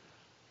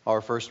Our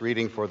first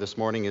reading for this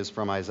morning is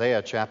from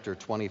Isaiah chapter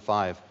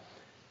 25.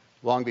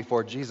 Long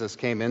before Jesus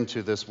came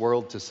into this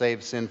world to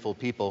save sinful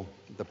people,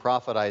 the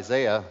prophet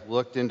Isaiah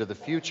looked into the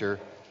future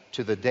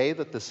to the day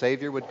that the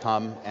Savior would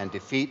come and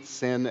defeat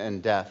sin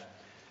and death.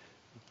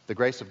 The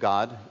grace of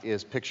God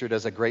is pictured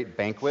as a great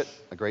banquet,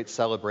 a great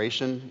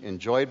celebration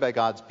enjoyed by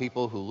God's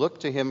people who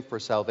looked to Him for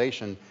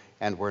salvation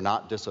and were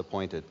not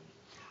disappointed.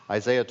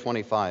 Isaiah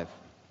 25.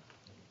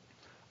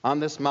 On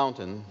this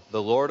mountain,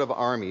 the Lord of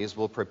armies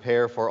will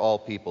prepare for all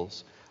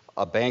peoples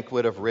a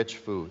banquet of rich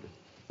food,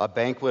 a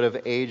banquet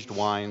of aged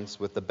wines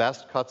with the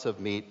best cuts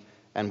of meat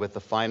and with the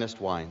finest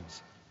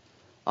wines.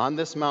 On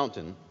this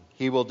mountain,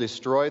 He will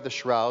destroy the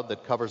shroud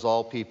that covers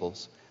all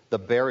peoples, the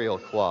burial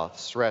cloth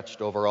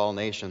stretched over all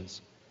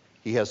nations.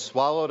 He has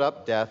swallowed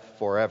up death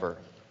forever.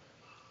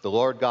 The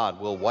Lord God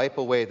will wipe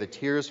away the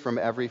tears from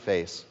every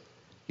face.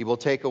 He will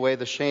take away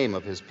the shame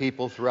of His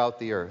people throughout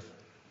the earth,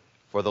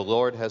 for the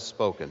Lord has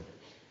spoken.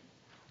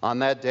 On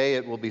that day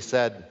it will be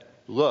said,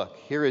 "Look,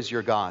 here is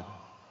your God.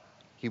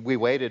 We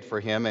waited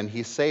for Him, and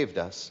He saved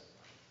us.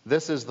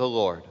 This is the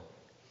Lord.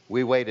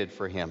 We waited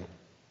for Him.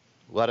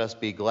 Let us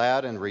be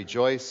glad and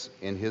rejoice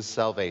in His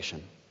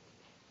salvation."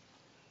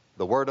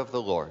 The word of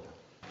the Lord.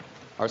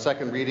 Our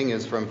second reading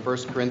is from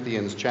 1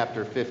 Corinthians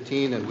chapter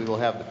 15, and we will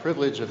have the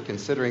privilege of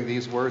considering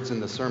these words in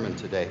the sermon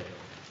today.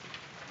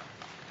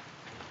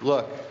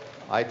 Look,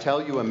 I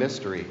tell you a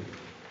mystery.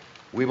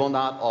 We will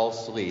not all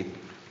sleep,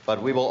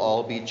 but we will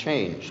all be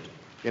changed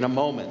in a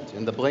moment,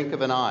 in the blink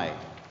of an eye,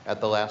 at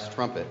the last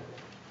trumpet.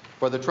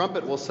 For the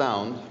trumpet will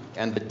sound,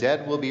 and the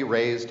dead will be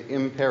raised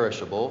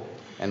imperishable,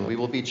 and we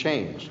will be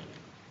changed.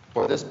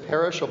 For this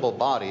perishable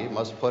body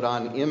must put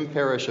on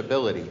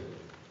imperishability,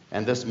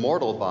 and this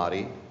mortal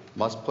body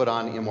must put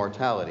on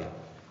immortality.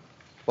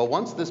 But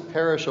once this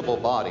perishable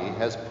body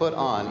has put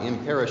on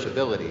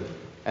imperishability,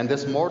 and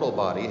this mortal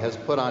body has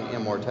put on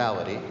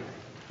immortality,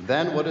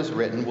 then what is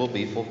written will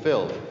be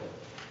fulfilled.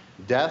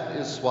 Death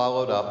is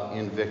swallowed up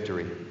in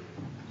victory.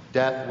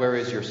 Death, where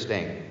is your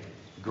sting?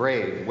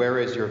 Grave, where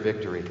is your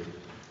victory?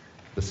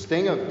 The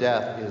sting of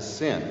death is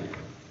sin,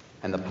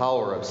 and the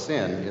power of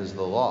sin is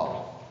the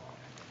law.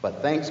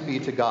 But thanks be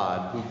to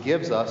God who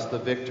gives us the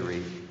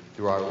victory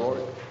through our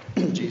Lord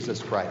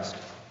Jesus Christ.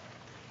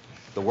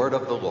 The word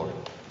of the Lord.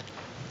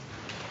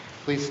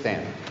 Please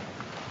stand.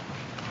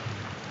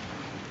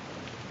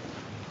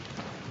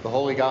 The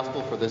Holy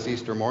Gospel for this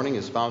Easter morning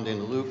is found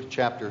in Luke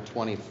chapter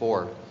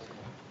 24.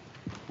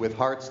 With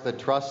hearts that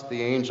trust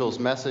the angel's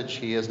message,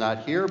 he is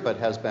not here but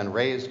has been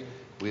raised,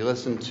 we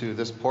listen to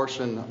this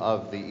portion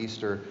of the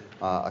Easter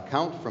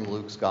account from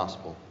Luke's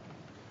Gospel.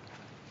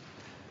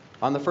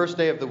 On the first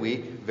day of the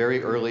week,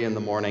 very early in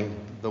the morning,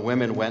 the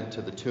women went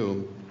to the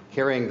tomb,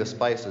 carrying the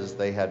spices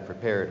they had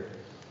prepared.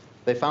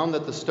 They found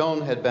that the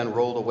stone had been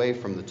rolled away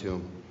from the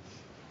tomb.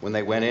 When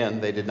they went in,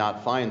 they did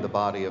not find the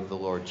body of the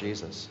Lord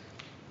Jesus.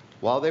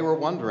 While they were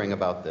wondering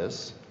about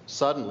this,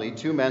 suddenly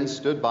 2 men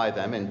stood by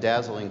them in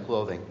dazzling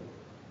clothing.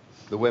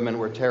 The women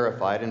were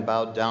terrified and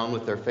bowed down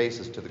with their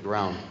faces to the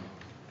ground.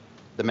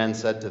 The men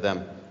said to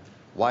them,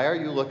 "Why are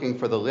you looking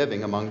for the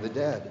living among the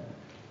dead?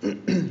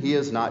 He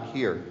is not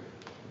here,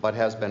 but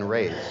has been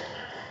raised.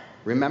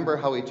 Remember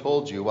how He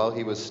told you while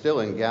He was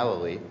still in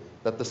Galilee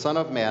that the Son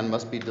of Man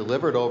must be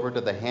delivered over to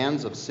the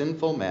hands of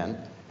sinful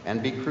men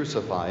and be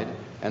crucified,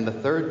 and the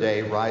third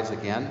day rise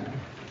again?"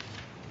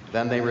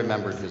 Then they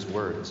remembered His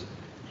words.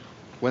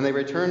 When they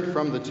returned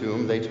from the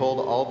tomb, they told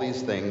all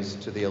these things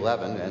to the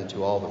 11 and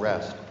to all the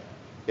rest.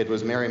 It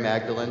was Mary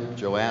Magdalene,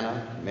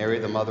 Joanna, Mary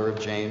the mother of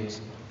James,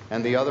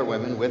 and the other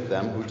women with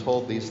them who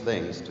told these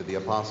things to the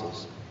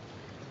apostles.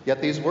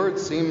 Yet these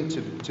words seemed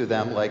to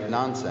them like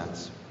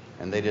nonsense,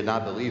 and they did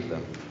not believe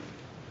them.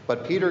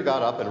 But Peter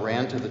got up and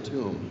ran to the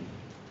tomb.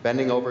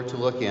 Bending over to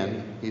look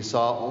in, he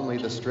saw only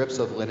the strips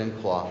of linen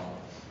cloth.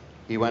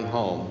 He went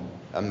home,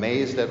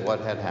 amazed at what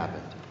had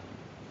happened.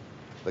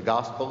 The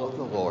Gospel of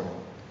the Lord.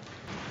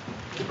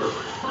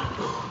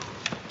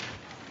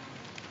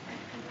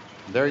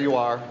 There you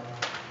are,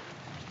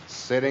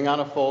 sitting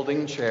on a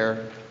folding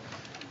chair,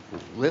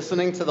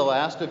 listening to the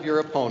last of your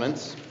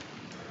opponents,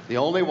 the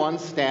only one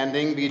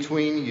standing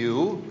between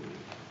you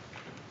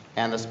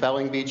and the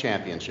spelling bee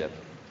championship.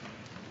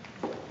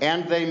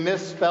 And they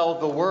misspell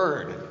the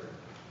word.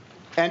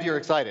 And you're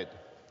excited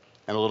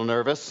and a little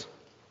nervous,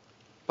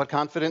 but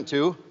confident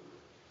too.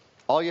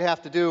 All you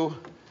have to do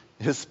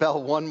is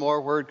spell one more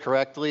word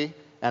correctly,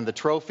 and the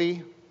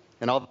trophy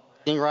and all the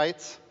bragging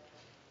rights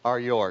are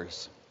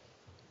yours.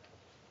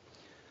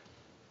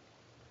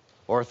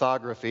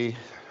 Orthography.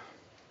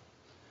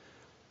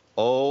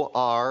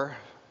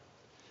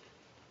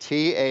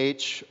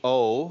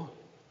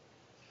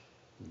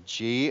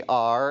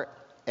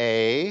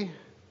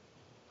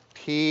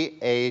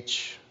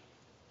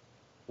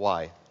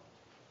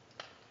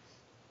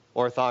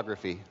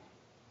 Orthography.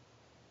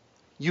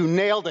 You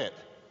nailed it.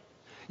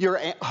 Your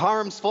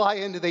arms fly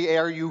into the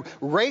air. You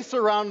race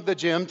around the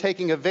gym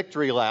taking a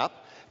victory lap.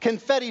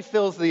 Confetti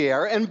fills the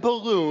air and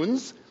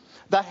balloons.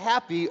 The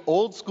happy,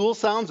 old-school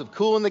sounds of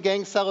Kool and the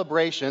Gang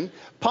Celebration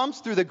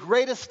pumps through the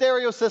greatest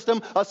stereo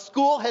system a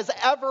school has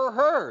ever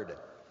heard.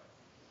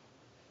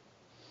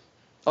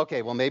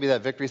 Okay, well, maybe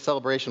that victory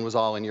celebration was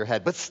all in your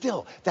head, but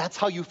still, that's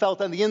how you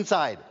felt on the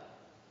inside.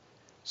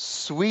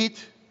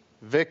 Sweet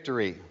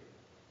victory.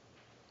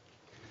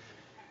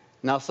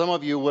 Now, some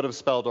of you would have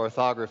spelled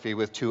orthography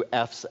with 2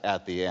 F's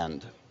at the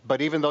end, but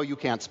even though you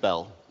can't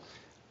spell,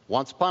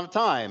 once upon a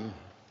time,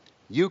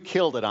 you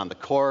killed it on the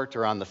court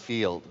or on the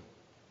field.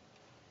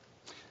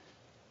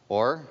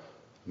 Or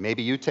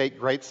maybe you take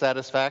great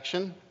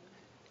satisfaction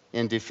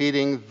in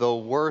defeating the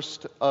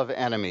worst of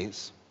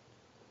enemies,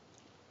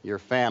 your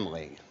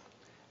family,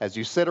 as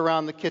you sit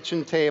around the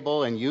kitchen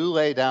table and you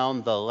lay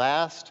down the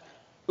last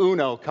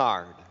Uno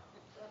card.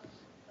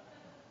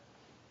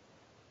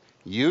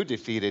 You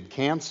defeated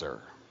cancer.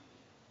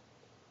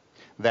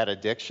 That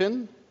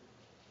addiction,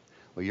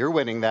 well, you're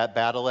winning that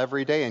battle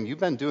every day, and you've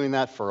been doing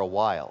that for a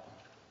while.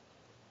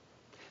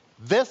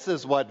 This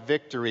is what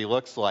victory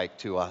looks like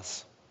to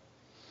us.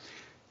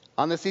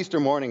 On this Easter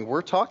morning,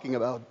 we're talking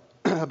about,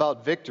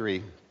 about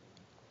victory,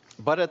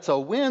 but it's a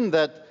win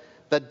that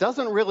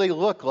doesn't really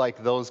look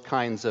like those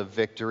kinds of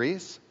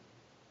victories,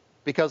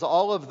 because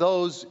all of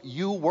those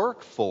you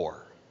work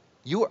for.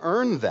 You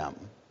earn them.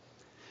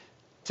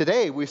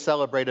 Today, we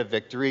celebrate a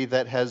victory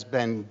that has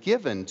been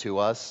given to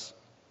us,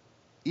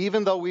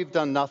 even though we've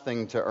done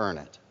nothing to earn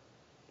it.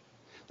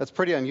 That's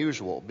pretty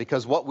unusual,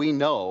 because what we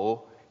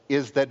know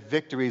is that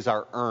victories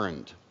are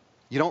earned.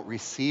 You don't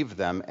receive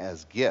them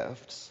as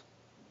gifts.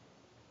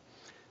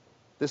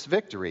 This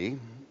victory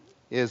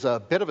is a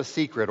bit of a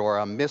secret or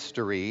a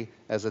mystery,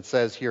 as it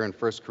says here in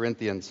 1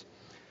 Corinthians.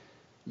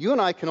 You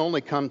and I can only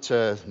come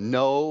to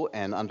know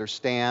and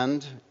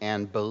understand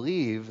and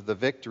believe the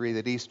victory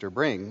that Easter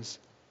brings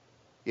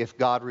if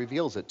God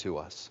reveals it to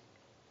us.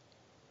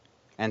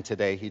 And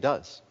today he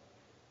does.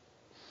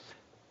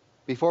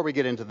 Before we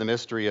get into the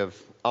mystery of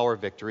our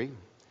victory,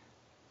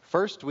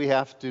 first we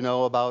have to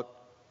know about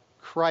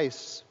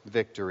Christ's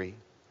victory,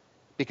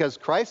 because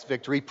Christ's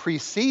victory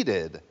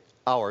preceded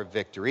our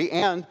victory,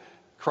 and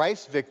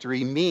Christ's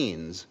victory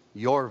means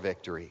your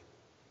victory.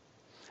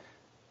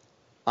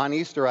 On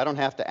Easter, I don't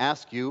have to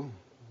ask you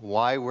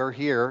why we're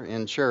here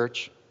in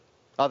church,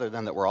 other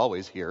than that we're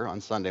always here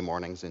on Sunday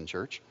mornings in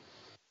church.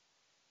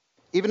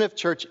 Even if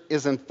church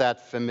isn't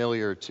that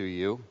familiar to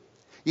you,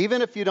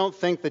 even if you don't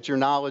think that your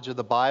knowledge of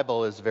the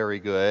Bible is very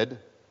good,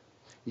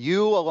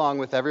 you, along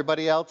with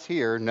everybody else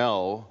here,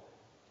 know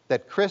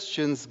that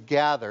Christians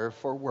gather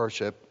for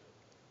worship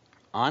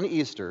on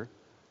Easter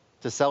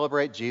to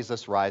celebrate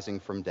Jesus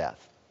rising from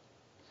death.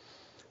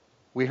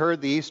 We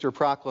heard the Easter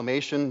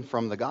proclamation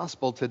from the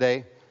gospel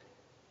today.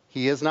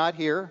 He is not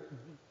here,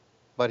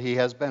 but he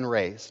has been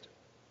raised.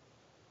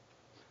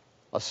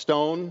 A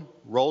stone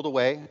rolled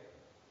away,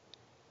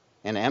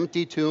 an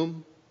empty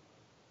tomb,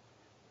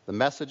 the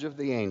message of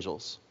the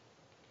angels.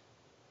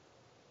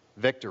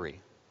 Victory.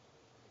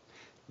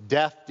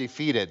 Death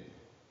defeated,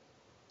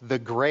 the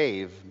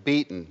grave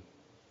beaten.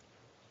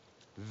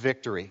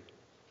 Victory.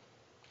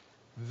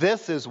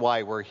 This is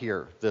why we're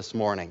here this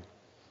morning.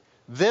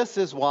 This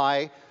is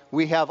why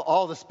we have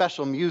all the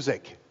special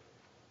music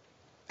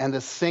and the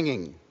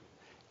singing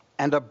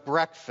and a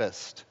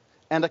breakfast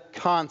and a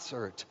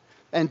concert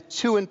and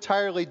 2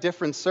 entirely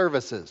different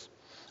services.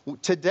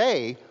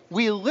 Today,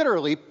 we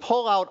literally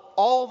pull out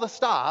all the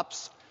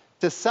stops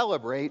to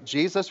celebrate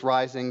Jesus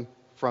rising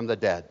from the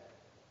dead.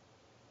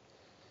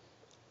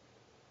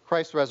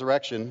 Christ's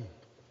resurrection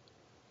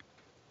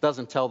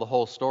doesn't tell the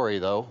whole story,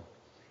 though,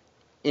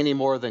 any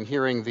more than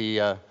hearing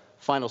the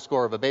final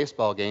score of a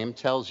baseball game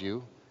tells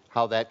you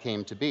how that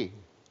came to be.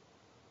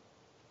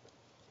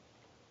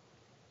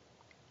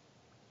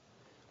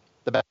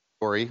 The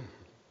backstory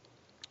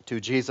to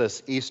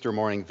Jesus' Easter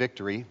morning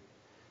victory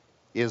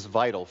is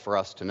vital for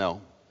us to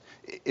know.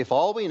 If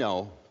all we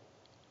know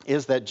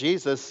is that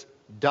Jesus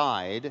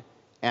died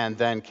and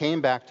then came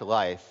back to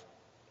life,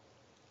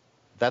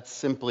 that's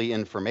simply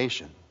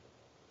information.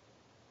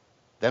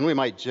 Then we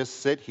might just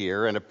sit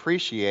here and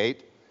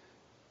appreciate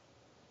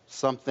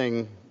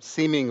something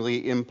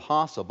seemingly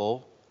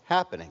impossible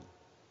happening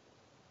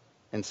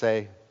and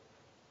say,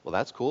 well,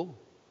 that's cool.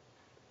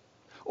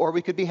 Or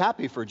we could be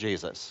happy for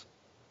Jesus.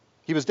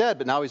 He was dead,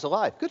 but now he's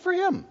alive. Good for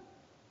him.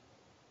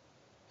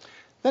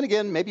 Then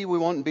again, maybe we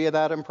won't be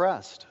that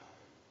impressed.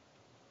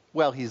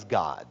 Well, he's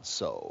God,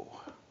 so.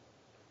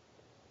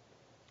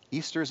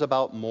 Easter's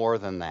about more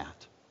than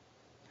that.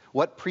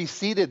 What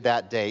preceded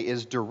that day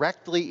is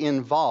directly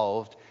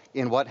involved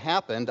in what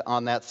happened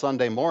on that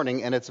Sunday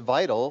morning, and it's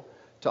vital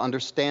to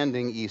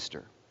understanding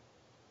Easter.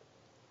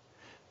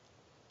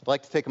 I'd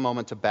like to take a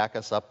moment to back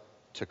us up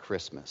to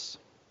Christmas.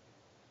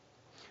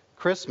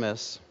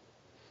 Christmas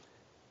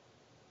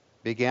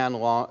began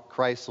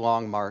Christ's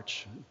long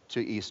march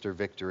to Easter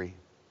victory.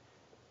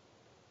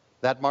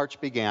 That march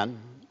began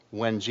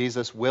when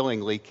Jesus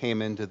willingly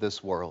came into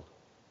this world,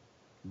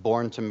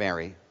 born to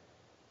Mary.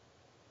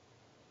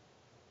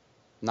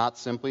 Not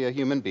simply a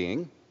human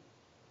being,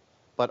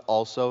 but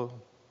also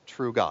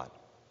true God.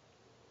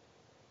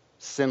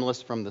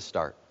 sinless from the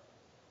start.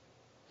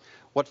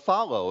 What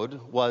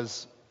followed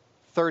was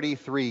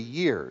 33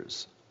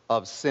 years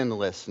of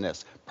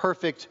sinlessness,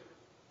 perfect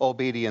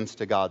obedience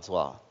to God's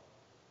law.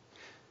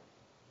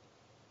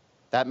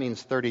 That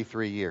means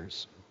 33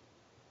 years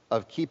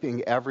of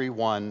keeping every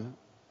one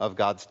of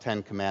God's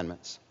 10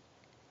 commandments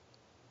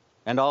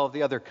and all of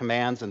the other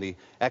commands and the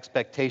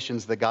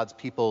expectations that God's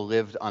people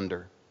lived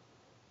under.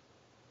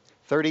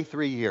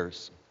 33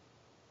 years,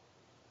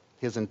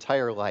 his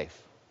entire life.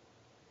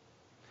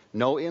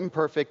 No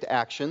imperfect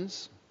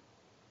actions,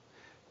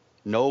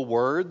 no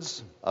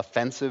words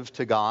offensive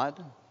to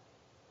God,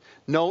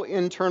 no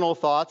internal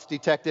thoughts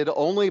detected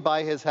only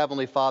by his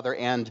heavenly Father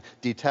and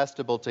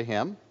detestable to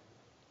him.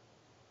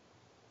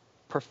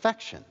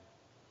 Perfection.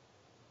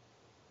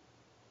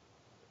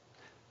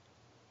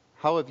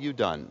 How have you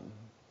done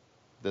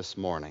this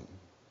morning?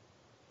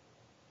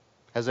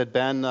 Has it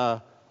been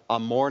a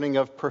morning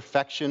of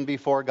perfection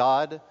before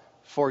God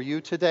for you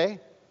today?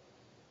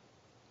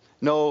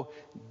 No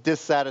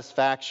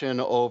dissatisfaction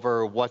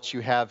over what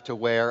you have to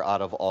wear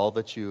out of all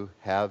that you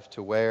have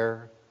to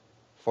wear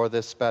for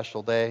this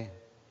special day?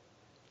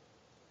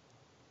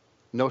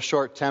 No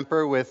short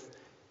temper with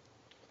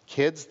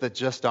kids that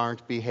just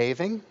aren't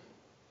behaving?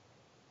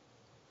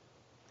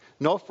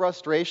 No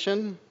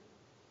frustration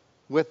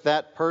with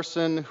that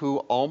person who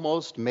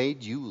almost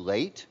made you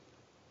late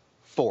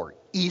for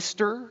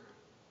Easter?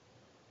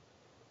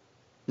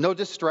 No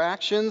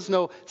distractions,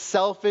 no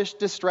selfish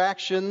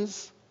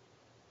distractions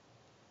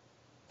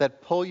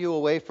that pull you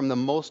away from the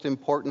most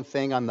important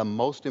thing on the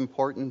most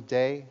important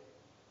day?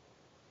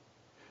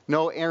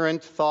 No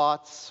errant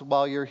thoughts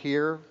while you're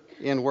here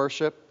in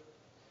worship?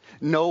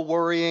 No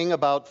worrying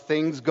about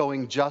things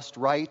going just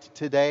right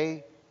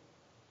today?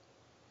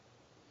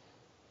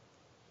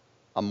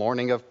 A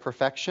morning of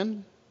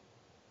perfection?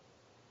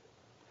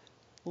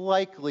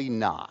 Likely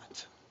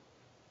not.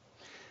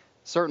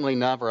 Certainly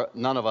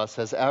none of us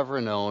has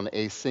ever known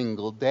a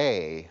single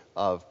day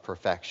of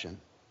perfection,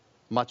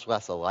 much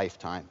less a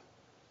lifetime.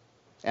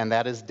 And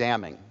that is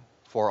damning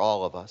for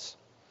all of us.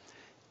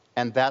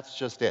 And that's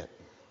just it.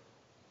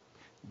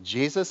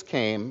 Jesus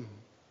came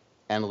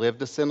and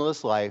lived a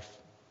sinless life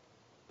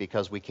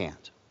because we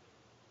can't,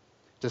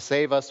 to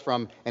save us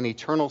from an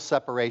eternal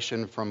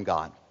separation from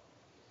God.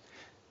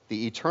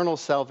 The eternal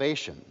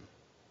salvation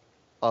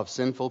of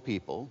sinful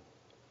people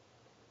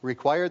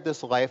required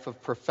this life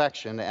of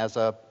perfection as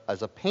a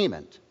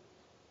payment,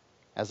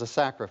 as a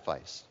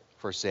sacrifice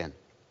for sin.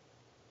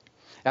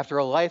 After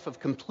a life of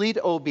complete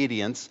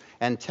obedience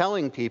and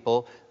telling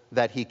people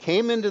that he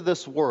came into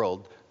this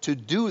world to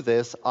do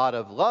this out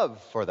of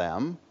love for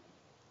them,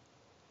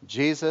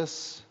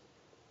 Jesus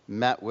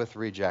met with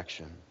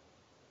rejection.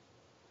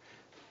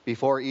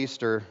 Before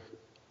Easter,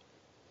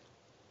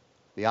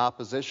 the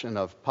opposition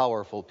of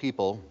powerful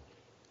people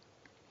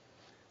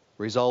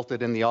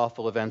resulted in the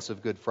awful events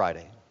of Good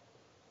Friday.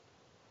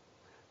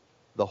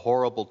 The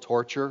horrible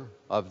torture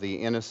of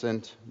the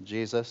innocent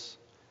Jesus,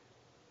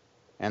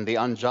 and the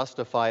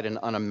unjustified and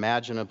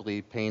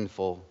unimaginably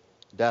painful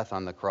death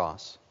on the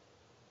cross.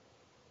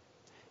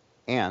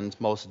 And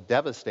most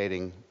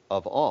devastating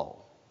of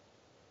all,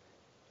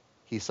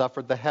 he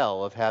suffered the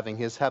hell of having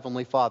his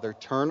heavenly Father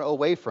turn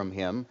away from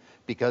him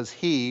because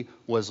he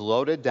was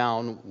loaded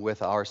down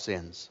with our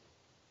sins.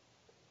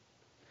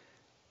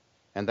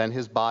 And then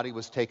his body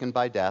was taken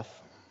by death,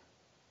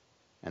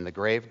 and the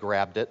grave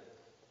grabbed it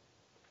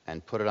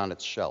and put it on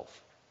its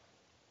shelf.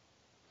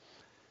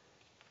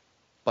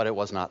 But it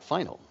was not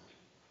final,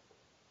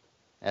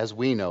 as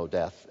we know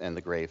death and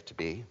the grave to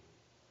be.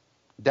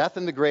 Death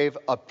and the grave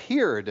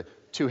appeared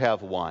to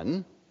have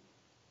won,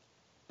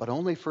 but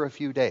only for a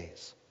few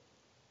days.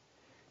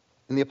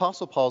 In the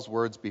Apostle Paul's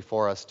words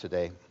before us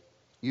today,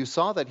 you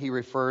saw that he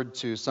referred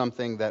to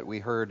something that we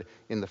heard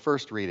in the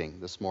first reading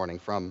this morning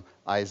from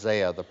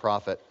Isaiah the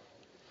prophet.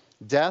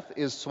 Death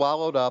is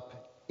swallowed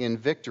up in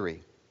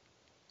victory.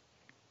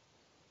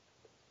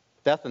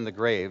 Death and the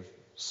grave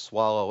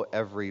swallow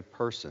every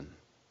person,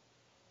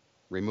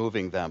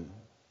 removing them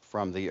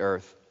from the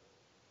earth.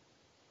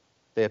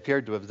 They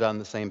appeared to have done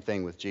the same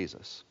thing with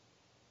Jesus.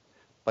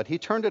 But he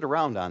turned it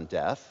around on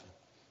death,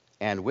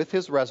 and with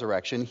his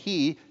resurrection,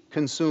 he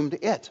consumed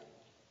it.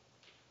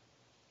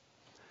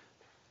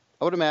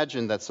 I would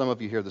imagine that some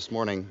of you here this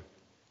morning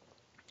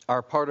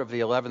are part of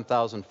the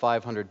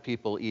 11,500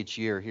 people each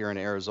year here in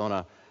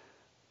Arizona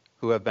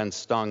who have been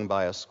stung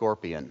by a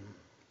scorpion.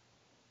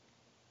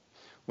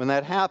 When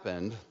that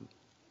happened,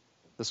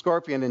 the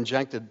scorpion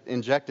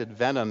injected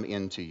venom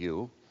into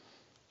you,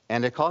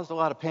 and it caused a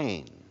lot of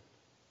pain.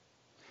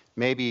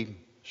 Maybe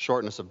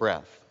shortness of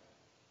breath,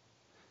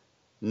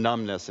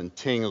 numbness and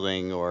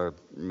tingling, or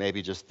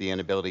maybe just the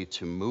inability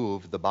to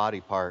move the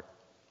body part.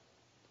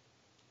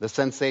 The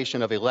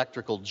sensation of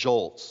electrical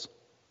jolts,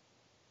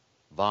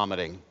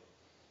 vomiting.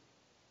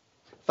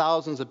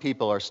 Thousands of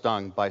people are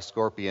stung by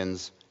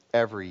scorpions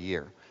every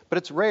year, but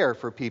it's rare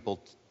for people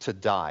to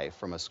die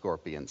from a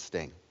scorpion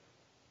sting.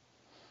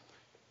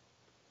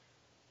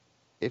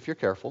 If you're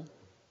careful,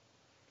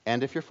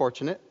 and if you're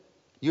fortunate,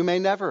 You may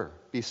never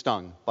be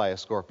stung by a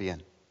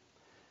scorpion.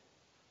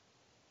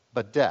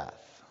 But death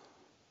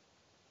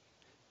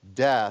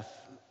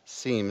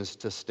seems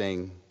to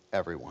sting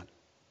everyone.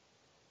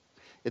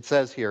 It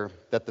says here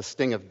that the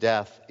sting of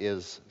death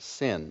is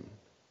sin.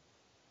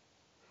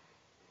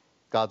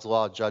 God's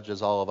law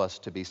judges all of us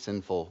to be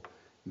sinful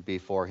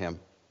before him,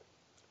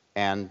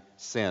 and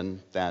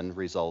sin then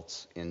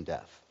results in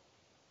death.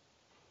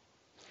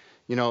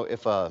 You know,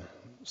 if a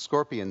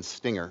scorpion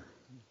stinger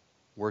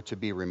were to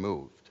be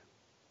removed,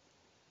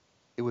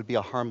 it would be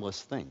a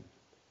harmless thing.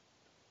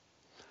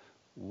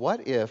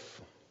 What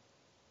if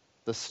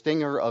the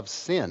stinger of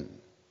sin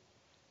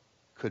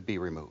could be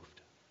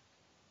removed?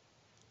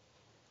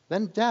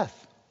 Then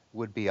death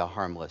would be a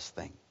harmless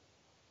thing.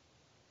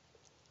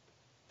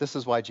 This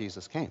is why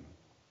Jesus came.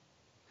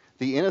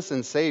 The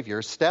innocent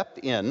Savior stepped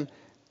in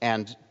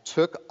and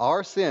took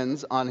our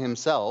sins on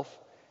himself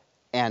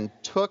and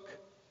took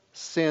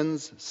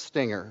sin's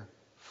stinger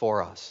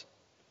for us.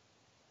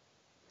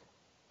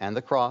 And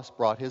the cross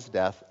brought his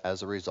death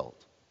as a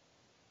result.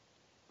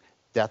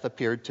 Death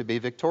appeared to be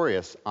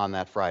victorious on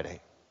that Friday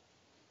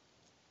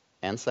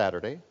and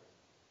Saturday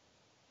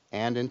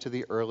and into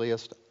the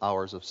earliest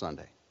hours of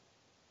Sunday.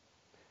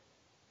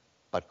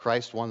 But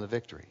Christ won the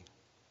victory.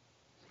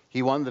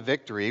 He won the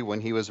victory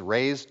when he was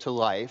raised to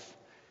life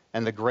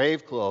and the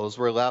grave clothes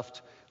were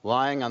left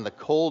lying on the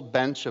cold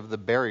bench of the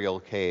burial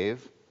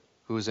cave,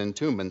 whose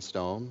entombment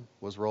stone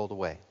was rolled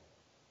away.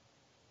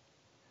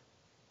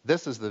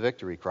 This is the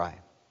victory cry.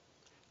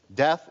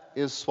 Death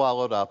is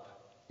swallowed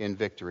up in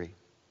victory.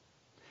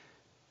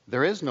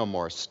 There is no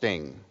more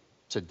sting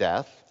to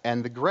death,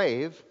 and the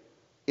grave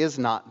is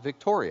not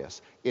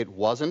victorious. It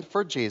wasn't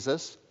for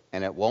Jesus,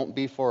 and it won't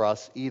be for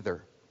us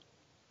either.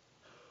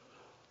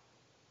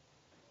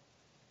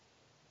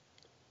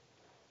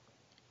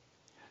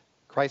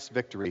 Christ's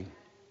victory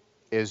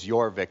is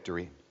your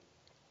victory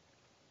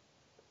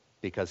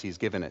because he's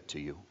given it to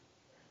you.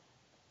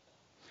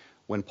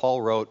 When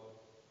Paul wrote,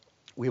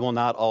 "We will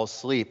not all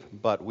sleep,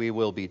 but we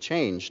will be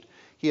changed,"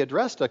 he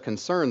addressed a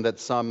concern that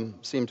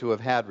some seem to have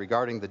had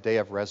regarding the day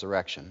of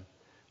resurrection,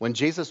 when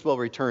Jesus will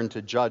return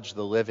to judge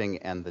the living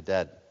and the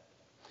dead.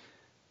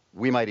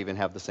 We might even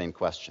have the same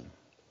question.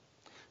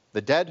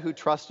 The dead who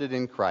trusted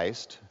in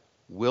Christ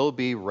will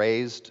be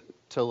raised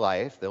to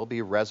life. They'll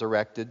be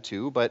resurrected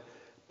too, but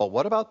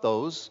what about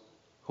those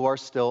who are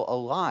still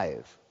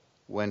alive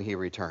when he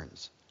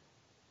returns?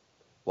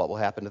 What will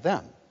happen to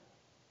them?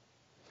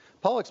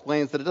 Paul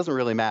explains that it doesn't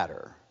really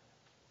matter.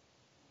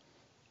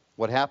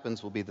 What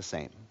happens will be the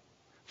same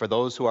for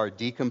those who are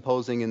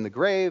decomposing in the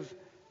grave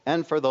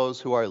and for those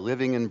who are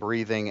living and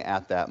breathing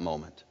at that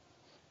moment.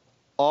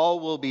 All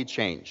will be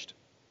changed.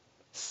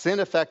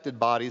 Sin-affected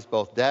bodies,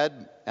 both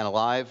dead and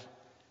alive,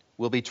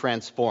 will be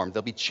transformed.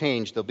 They'll be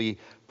changed. They'll be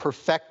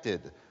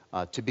perfected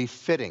to be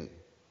fitting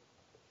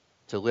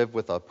to live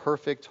with a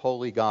perfect,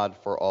 holy God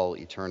for all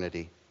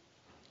eternity.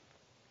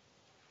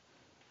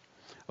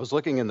 I was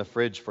looking in the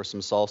fridge for some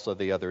salsa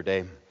the other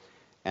day,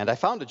 and I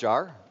found a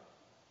jar,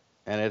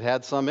 and it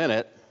had some in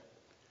it,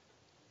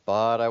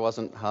 but I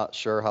wasn't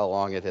sure how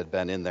long it had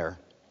been in there.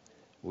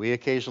 We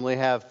occasionally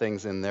have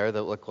things in there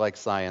that look like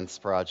science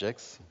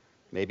projects.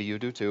 Maybe you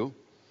do too.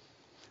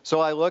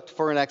 So I looked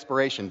for an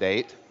expiration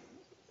date.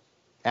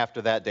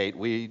 After that date,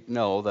 we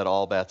know that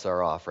all bets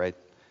are off, right?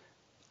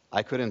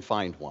 I couldn't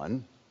find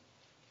one,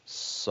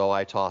 so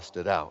I tossed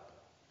it out.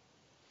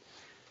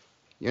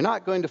 You're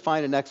not going to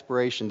find an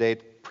expiration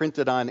date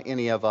printed on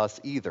any of us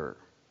either,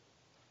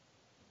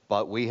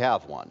 but we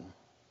have one.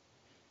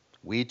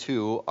 We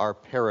too are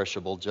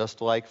perishable,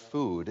 just like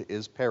food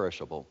is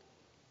perishable.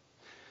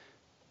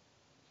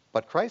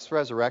 But Christ's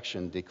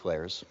resurrection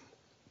declares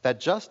that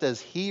just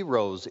as he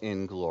rose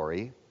in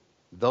glory,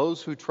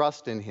 those who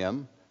trust in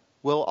him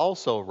will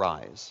also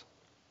rise,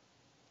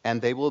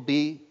 and they will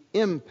be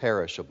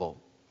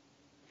imperishable.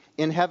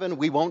 In heaven,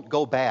 we won't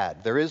go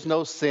bad. There is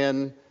no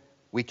sin.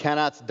 We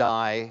cannot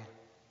die.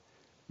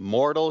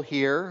 Mortal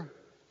here,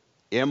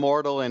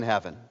 immortal in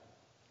heaven.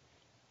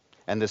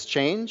 And this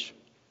change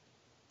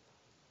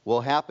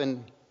will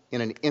happen in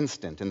an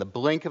instant, in the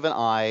blink of an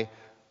eye,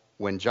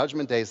 when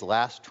Judgment Day's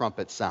last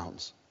trumpet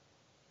sounds.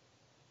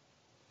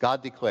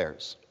 God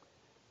declares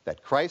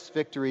that Christ's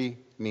victory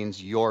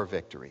means your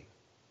victory.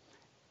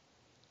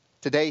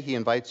 Today, he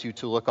invites you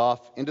to look off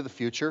into the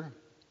future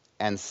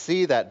and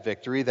see that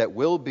victory that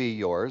will be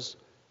yours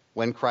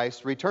when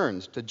Christ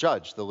returns to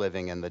judge the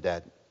living and the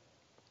dead.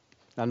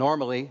 Now,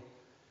 normally,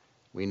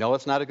 we know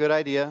it's not a good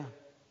idea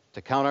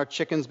to count our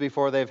chickens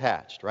before they've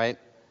hatched, right?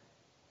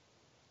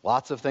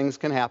 Lots of things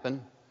can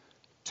happen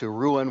to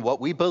ruin what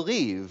we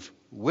believe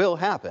will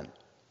happen.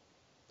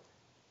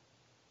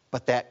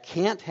 But that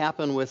can't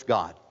happen with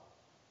God.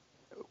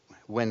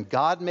 When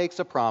God makes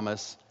a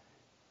promise,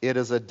 it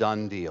is a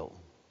done deal.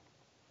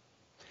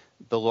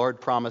 The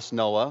Lord promised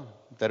Noah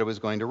that it was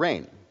going to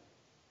rain.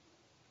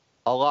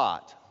 A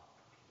lot.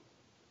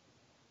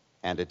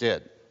 And it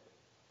did.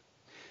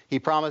 He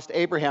promised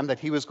Abraham that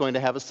he was going to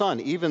have a son,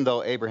 even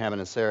though Abraham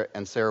and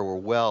Sarah were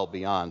well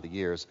beyond the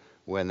years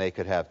when they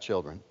could have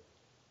children.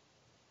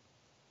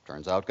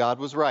 Turns out God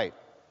was right.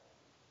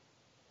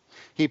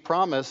 He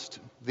promised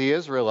the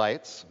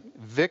Israelites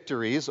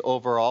victories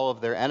over all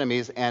of their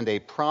enemies and a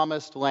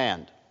promised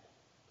land.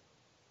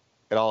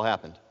 It all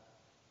happened.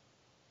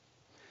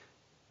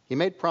 He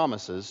made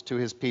promises to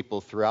his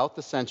people throughout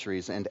the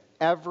centuries, and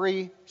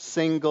every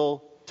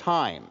single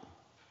time,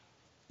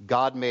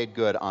 God made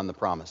good on the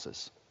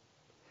promises.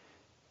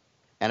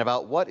 And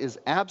about what is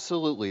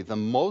absolutely the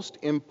most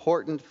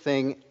important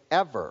thing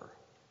ever,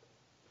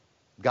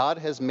 God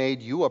has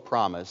made you a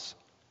promise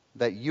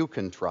that you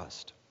can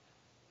trust.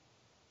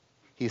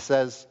 He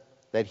says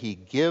that he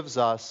gives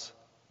us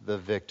the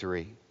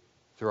victory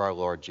through our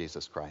Lord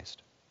Jesus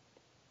Christ.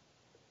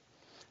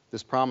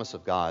 This promise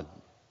of God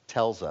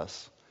tells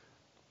us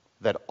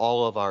that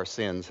all of our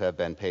sins have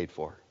been paid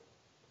for.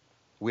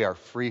 We are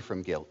free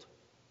from guilt.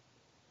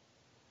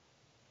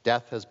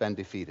 Death has been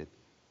defeated.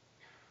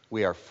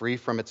 We are free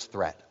from its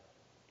threat.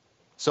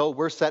 So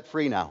we're set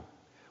free now.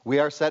 We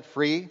are set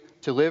free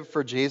to live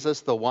for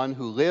Jesus, the one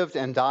who lived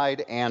and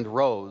died and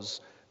rose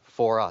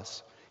for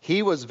us.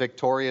 He was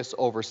victorious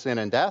over sin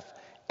and death,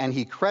 and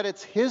he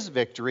credits his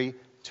victory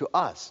to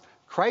us.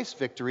 Christ's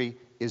victory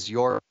is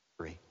your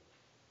victory.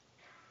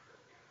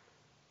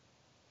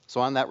 So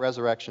on that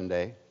resurrection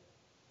day,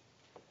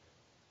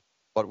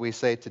 what we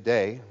say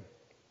today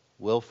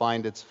will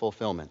find its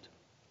fulfillment.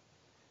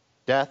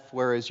 Death,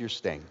 where is your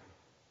sting?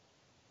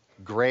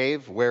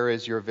 Grave, where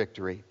is your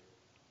victory?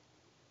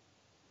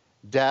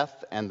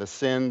 Death and the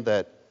sin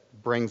that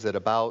brings it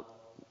about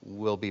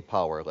will be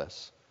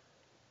powerless.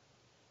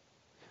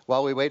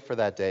 While we wait for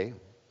that day,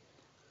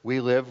 we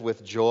live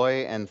with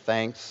joy and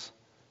thanks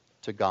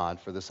to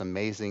God for this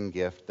amazing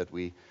gift that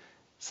we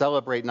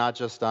celebrate not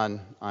just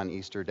on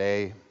Easter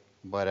Day,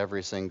 but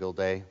every single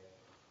day,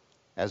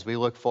 as we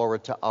look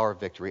forward to our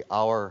victory,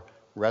 our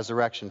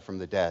resurrection from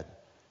the dead,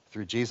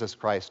 through Jesus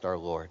Christ our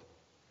Lord.